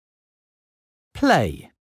Play.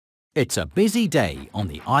 It's a busy day on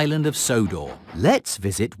the island of Sodor. Let's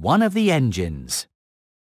visit one of the engines.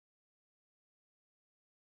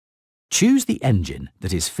 Choose the engine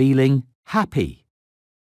that is feeling happy.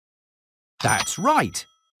 That's right.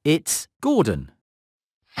 It's Gordon.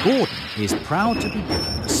 Gordon is proud to be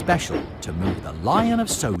given the special to move the Lion of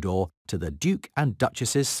Sodor to the Duke and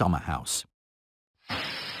Duchess's summer house.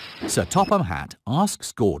 Sir Topham Hatt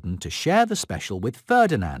asks Gordon to share the special with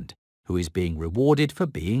Ferdinand, who is being rewarded for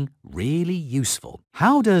being really useful.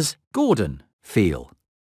 How does Gordon feel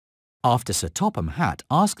after Sir Topham Hatt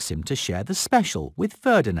asks him to share the special with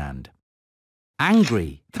Ferdinand?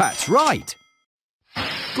 Angry. That's right.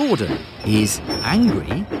 Gordon is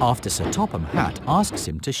angry after Sir Topham Hatt asks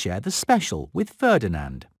him to share the special with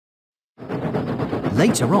Ferdinand.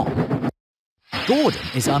 Later on, Gordon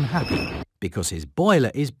is unhappy because his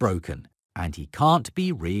boiler is broken and he can't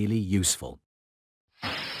be really useful.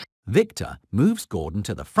 Victor moves Gordon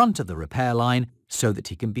to the front of the repair line so that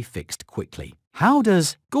he can be fixed quickly. How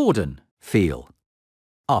does Gordon feel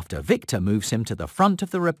after Victor moves him to the front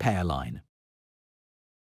of the repair line?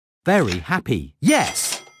 Very happy.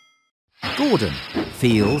 Yes! Gordon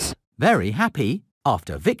feels very happy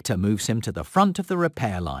after Victor moves him to the front of the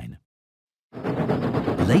repair line.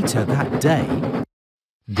 Later that day,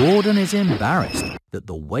 Gordon is embarrassed that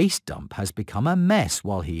the waste dump has become a mess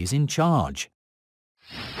while he is in charge.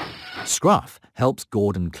 Scruff helps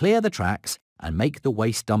Gordon clear the tracks and make the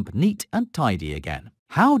waste dump neat and tidy again.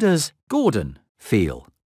 How does Gordon feel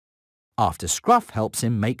after Scruff helps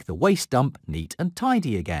him make the waste dump neat and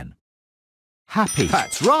tidy again? Happy.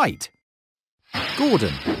 That's right.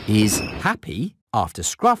 Gordon is happy after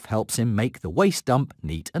Scruff helps him make the waste dump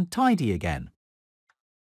neat and tidy again.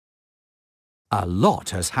 A lot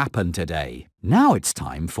has happened today. Now it's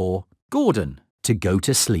time for Gordon to go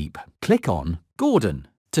to sleep. Click on Gordon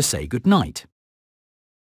to say goodnight.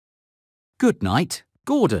 Good night,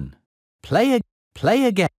 Gordon. Play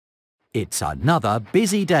again. It's another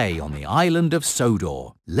busy day on the island of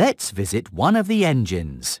Sodor. Let's visit one of the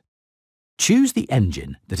engines. Choose the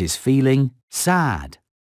engine that is feeling sad.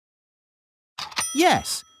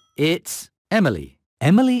 Yes, it's Emily.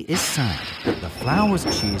 Emily is sad that the flowers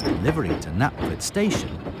she is delivering to Knapford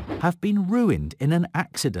Station have been ruined in an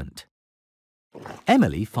accident.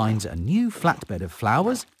 Emily finds a new flatbed of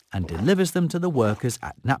flowers and delivers them to the workers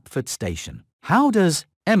at Knapford Station. How does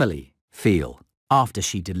Emily feel after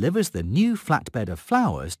she delivers the new flatbed of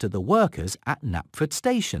flowers to the workers at Knapford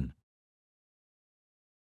Station?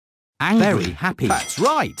 Angry. Very happy. That's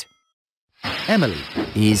right. Emily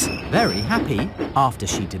is very happy after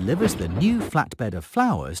she delivers the new flatbed of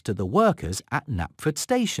flowers to the workers at Knapford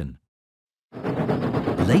Station.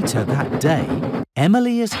 Later that day,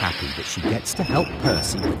 Emily is happy that she gets to help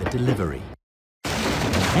Percy with the delivery.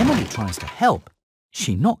 When Emily tries to help,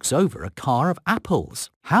 she knocks over a car of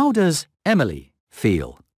apples. How does Emily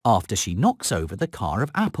feel after she knocks over the car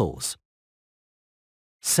of apples?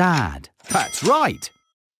 Sad. That's right.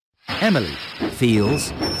 Emily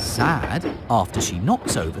feels sad after she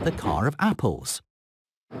knocks over the car of apples.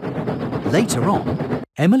 Later on,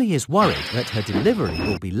 Emily is worried that her delivery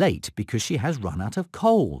will be late because she has run out of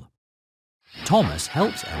coal. Thomas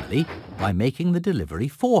helps Emily by making the delivery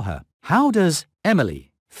for her. How does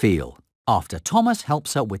Emily feel after Thomas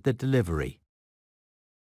helps her with the delivery?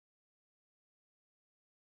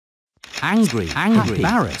 Angry.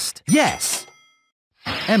 Embarrassed. Yes!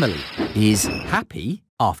 Emily is happy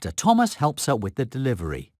after Thomas helps her with the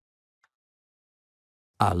delivery.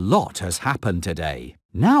 A lot has happened today.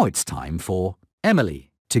 Now it's time for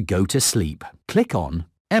Emily to go to sleep. Click on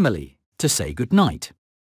Emily to say goodnight.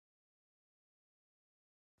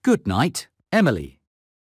 Good night, Emily.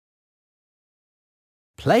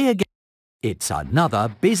 Play again. It's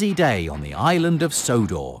another busy day on the island of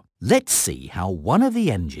Sodor. Let's see how one of the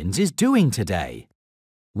engines is doing today.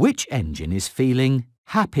 Which engine is feeling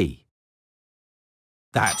happy?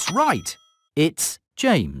 That's right. It's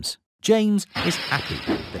James. James is happy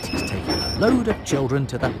that he's taking a load of children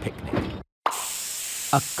to the picnic.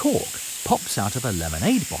 A cork pops out of a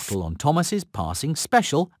lemonade bottle on Thomas's passing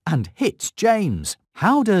special and hits James.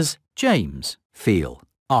 How does James feel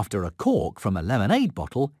after a cork from a lemonade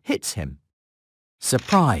bottle hits him?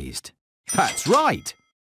 Surprised. That's right.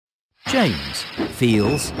 James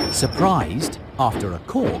feels surprised after a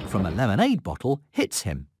cork from a lemonade bottle hits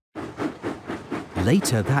him.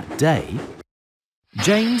 Later that day,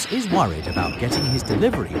 James is worried about getting his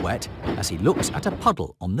delivery wet as he looks at a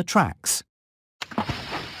puddle on the tracks.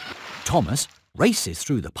 Thomas races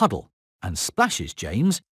through the puddle and splashes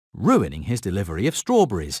James, ruining his delivery of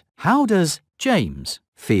strawberries. How does James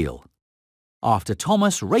feel after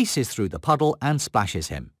Thomas races through the puddle and splashes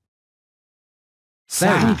him.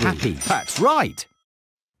 Very happy. That's right.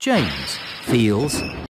 James feels